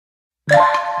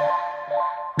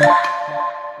Hey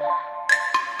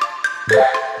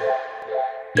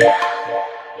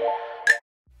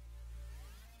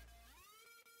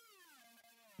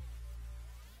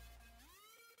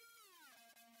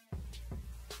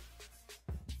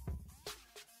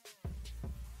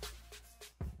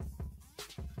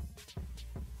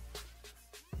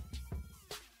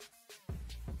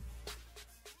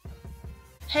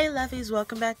lovies,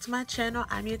 welcome back to my channel.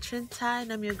 I'm your Trend Ty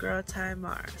and I'm your girl Ty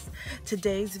Mars.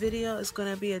 Today's video is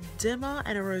going to be a demo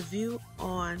and a review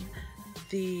on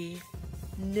the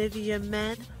Nivea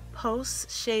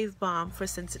Men-Post Shave Balm for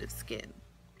sensitive skin.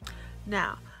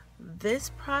 Now,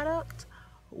 this product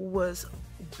was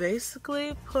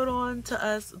basically put on to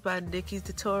us by Nikki's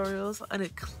Tutorials, an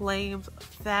acclaimed,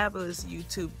 fabulous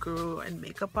YouTube guru and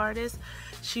makeup artist.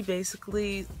 She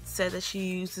basically said that she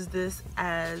uses this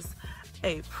as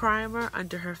a primer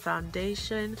under her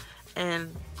foundation,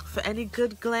 and for any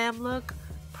good glam look,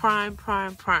 prime.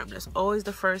 That's always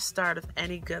the first start of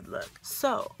any good look.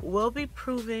 So we'll be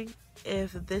proving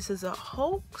if this is a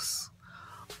hoax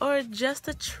or just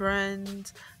a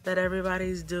trend that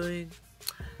everybody's doing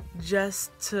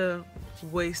just to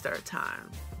waste our time.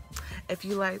 If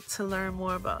you like to learn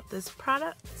more about this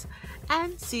product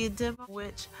and see a demo,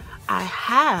 which I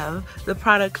have the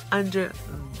product under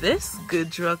this good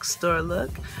drugstore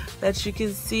look that you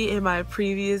can see in my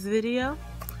previous video,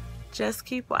 just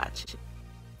keep watching.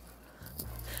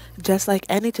 Just like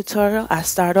any tutorial, I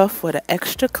start off with an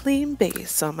extra clean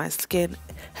base so my skin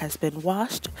has been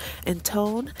washed and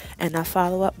toned, and I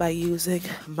follow up by using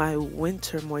my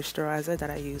winter moisturizer that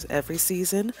I use every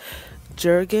season,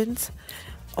 Jergens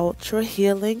Ultra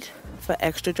Healing for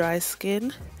extra dry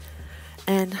skin.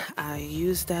 And I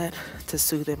use that to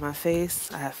soothe in my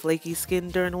face. I have flaky skin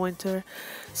during winter,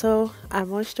 so I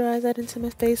moisturize that into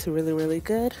my face really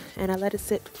good, and I let it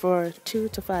sit for 2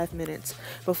 to 5 minutes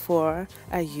before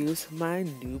I use my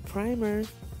new primer.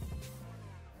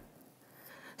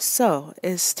 So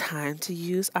it's time to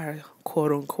use our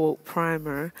quote-unquote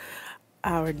primer,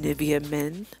 our Nivea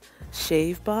Men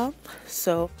Shave Balm.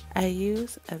 So I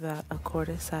use about a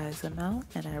quarter size amount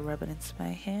and I rub it into my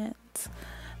hands,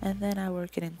 and then I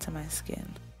work it into my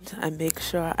skin. I make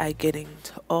sure I get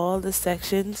into all the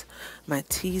sections, my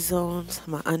T-zones,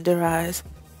 my under eyes.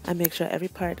 I make sure every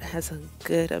part has a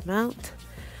good amount,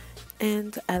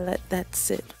 and I let that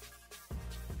sit.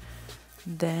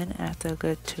 Then after a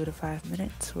good 2 to 5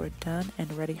 minutes, we're done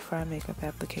and ready for our makeup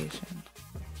application.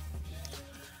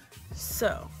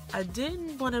 So I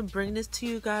didn't want to bring this to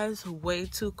you guys way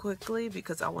too quickly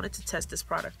because I wanted to test this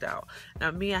product out.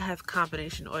 Now me, I have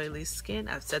combination oily skin.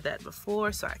 I've said that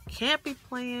before, so I can't be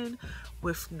playing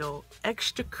with no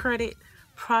extra credit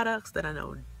products that I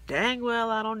know dang well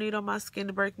I don't need on my skin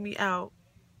to break me out.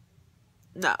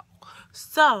 No.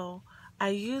 So I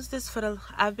use this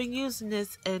I've been using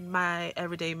this in my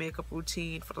everyday makeup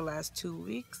routine for the last 2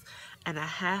 weeks, and I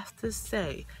have to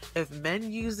say, if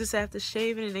men use this after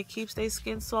shaving and it keeps their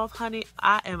skin soft, honey,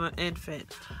 I am an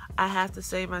infant. I have to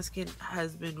say my skin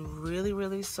has been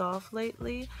really soft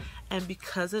lately, and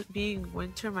because of being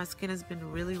winter, my skin has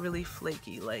been really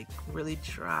flaky, like really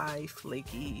dry,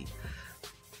 flaky.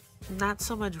 Not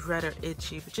so much red or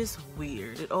itchy, but just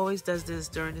weird. It always does this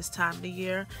during this time of the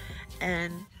year,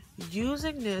 and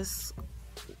using this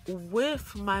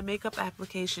with my makeup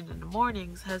application in the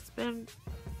mornings has been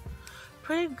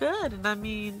pretty good. And I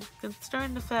mean,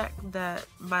 considering the fact that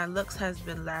my looks has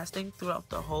been lasting throughout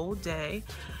the whole day,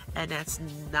 and that's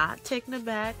not taking it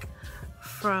back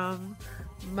from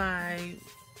my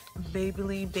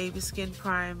Maybelline Baby Skin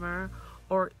Primer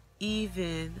or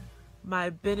even my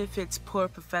Benefits Pore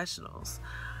Professionals.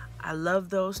 I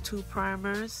love those two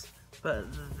primers, but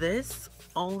this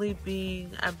only being,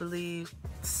 I believe,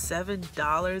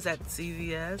 $7 at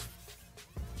CVS.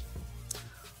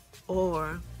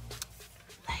 Or,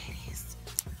 ladies,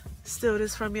 steal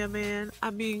this from your man.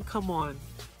 I mean, come on,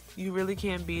 you really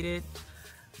can't beat it.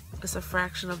 It's a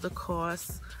fraction of the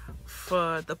cost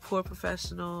for the Pore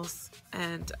Professionals,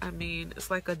 and I mean,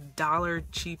 it's like $1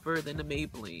 cheaper than the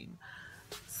Maybelline.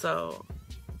 So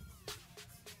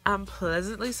I'm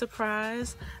pleasantly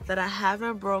surprised that I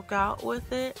haven't broke out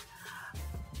with it.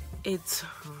 It's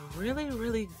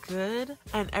really good,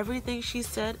 and everything she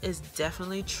said is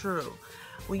definitely true.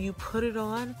 When you put it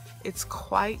on, it's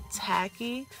quite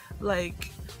tacky.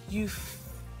 Like, you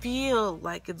feel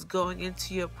like it's going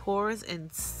into your pores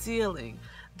and sealing.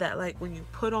 That, like, when you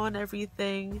put on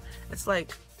everything, it's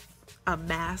like a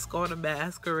mask on a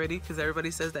mask already, because everybody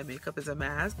says that makeup is a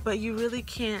mask. But you really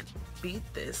can't beat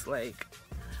this. Like,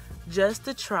 just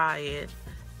to try it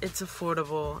it's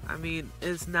affordable. I mean,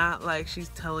 it's not like she's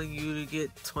telling you to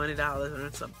get $20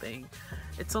 or something.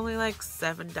 It's only like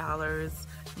 $7,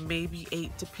 maybe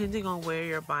 $8, depending on where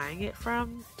you're buying it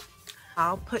from.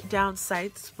 I'll put down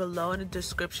sites below in the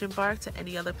description bar to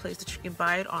any other place that you can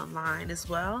buy it online as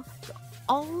well. The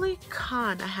only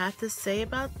con I have to say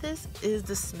about this is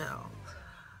the smell.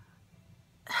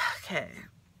 Okay.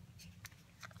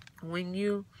 When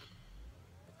you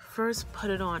first put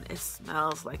it on, it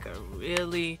smells like a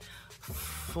really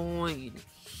fine,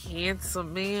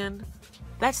 handsome man.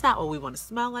 That's not what we want to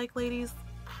smell like, ladies.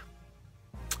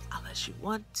 Unless you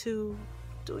want to.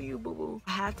 Do you, boo-boo?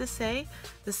 I have to say,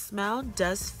 the smell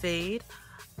does fade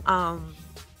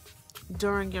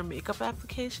during your makeup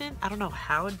application. I don't know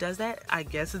how it does that. I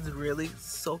guess it's really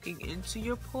soaking into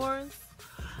your pores.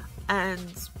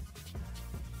 And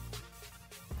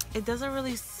it doesn't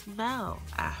really smell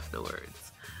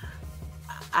afterwards.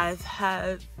 I've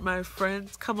had my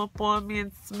friends come up on me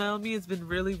and smell me. It's been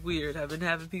really weird. I've been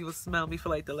having people smell me for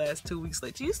like the last 2 weeks.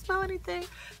 Like, do you smell anything?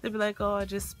 They'd be like, oh, I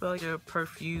just smell your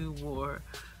perfume or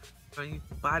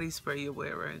body spray you're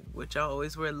wearing, which I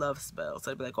always wear Love Spell.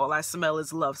 So I'd be like, all I smell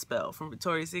is Love Spell from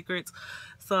Victoria's Secrets.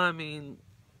 So, I mean,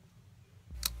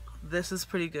 this is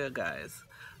pretty good, guys.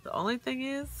 The only thing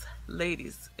is,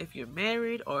 ladies, if you're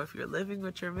married or if you're living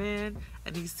with your man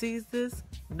and he sees this,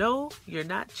 no, you're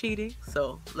not cheating.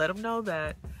 So let him know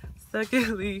that.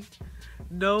 Secondly,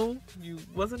 no, you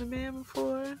wasn't a man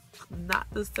before.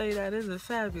 Not to say that isn't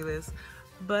fabulous,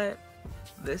 but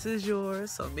this is yours.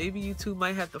 So maybe you two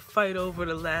might have to fight over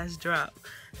the last drop,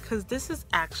 because this is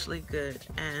actually good.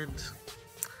 And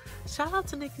shout out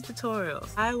to Nikki's Tutorials.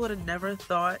 I would have never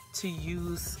thought to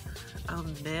use a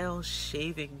male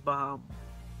shaving balm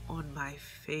on my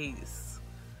face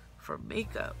for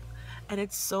makeup. And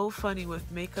it's so funny, with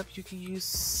makeup you can use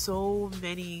so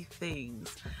many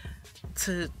things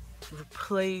to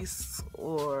replace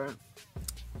or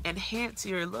enhance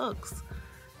your looks,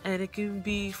 and it can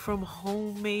be from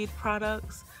homemade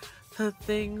products to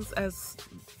things as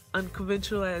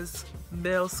unconventional as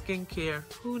male skincare.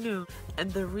 Who knew?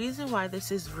 And the reason why this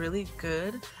is really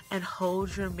good and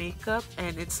holds your makeup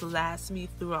and it's lasts me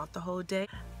throughout the whole day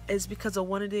is because of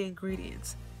one of the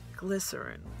ingredients,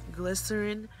 glycerin.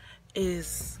 Glycerin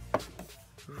is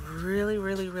really,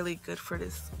 really, really good for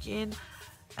the skin.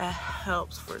 It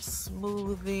helps for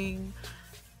smoothing,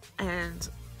 and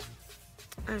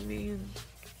I mean,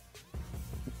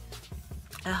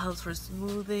 it helps for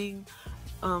smoothing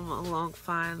along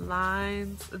fine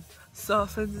lines. It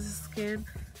softens the skin.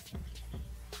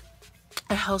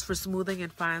 It helps for smoothing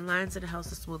and fine lines, and it helps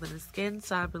to smoothen the skin.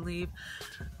 So I believe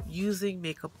using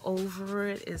makeup over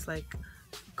it is like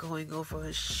going over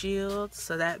a shield.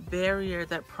 So that barrier,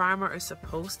 that primer is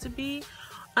supposed to be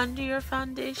under your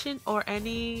foundation or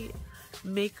any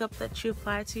makeup that you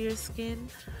apply to your skin.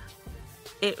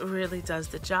 It really does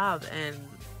the job, and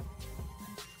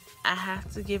I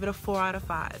have to give it a 4 out of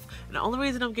 5. And the only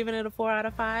reason I'm giving it a 4 out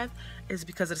of 5 is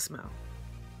because of the smell.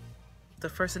 The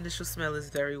first initial smell is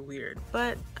very weird,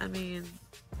 but I mean,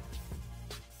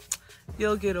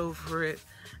 you'll get over it.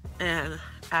 And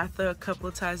after a couple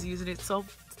of times using it, so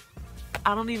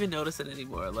I don't even notice it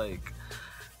anymore. Like,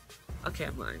 okay,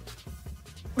 I'm lying.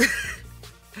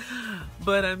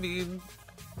 But I mean,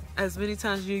 as many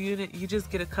times you use it, you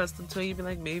just get accustomed to it. You be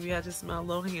like, maybe I just smell a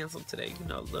little handsome today, you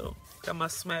know, little, got my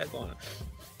swag on,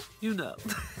 you know.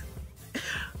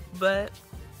 But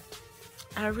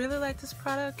I really like this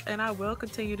product, and I will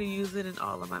continue to use it in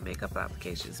all of my makeup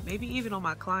applications, maybe even on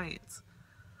my clients.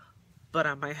 But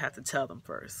I might have to tell them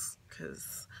first,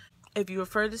 because if you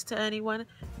refer this to anyone,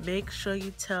 make sure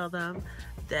you tell them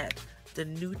that the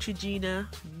Neutrogena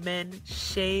Men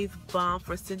Shave Balm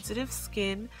for sensitive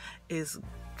skin is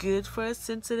good for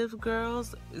sensitive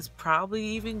girls. It's probably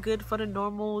even good for the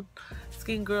normal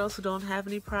skin girls who don't have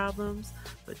any problems.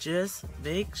 But just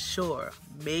make sure,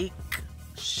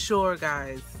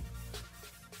 guys.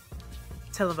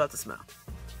 Tell them about the smell.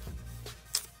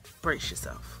 Brace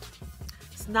yourself.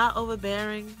 It's not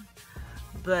overbearing,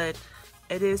 but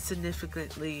it is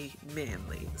significantly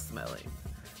manly smelling.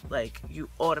 Like, you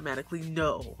automatically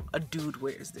know a dude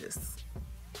wears this.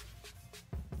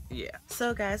 Yeah.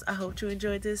 So guys, I hope you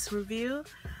enjoyed this review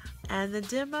and the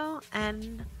demo,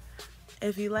 and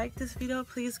if you like this video,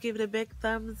 please give it a big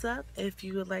thumbs up. If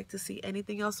you would like to see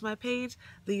anything else on my page,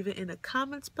 leave it in the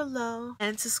comments below,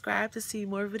 and subscribe to see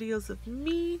more videos of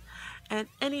me and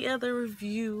any other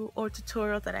review or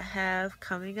tutorial that I have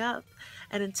coming up.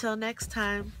 And until next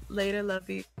time, later, love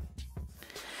you.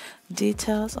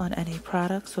 Details on any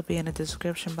products will be in the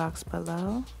description box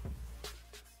below.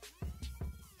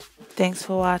 Thanks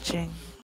for watching.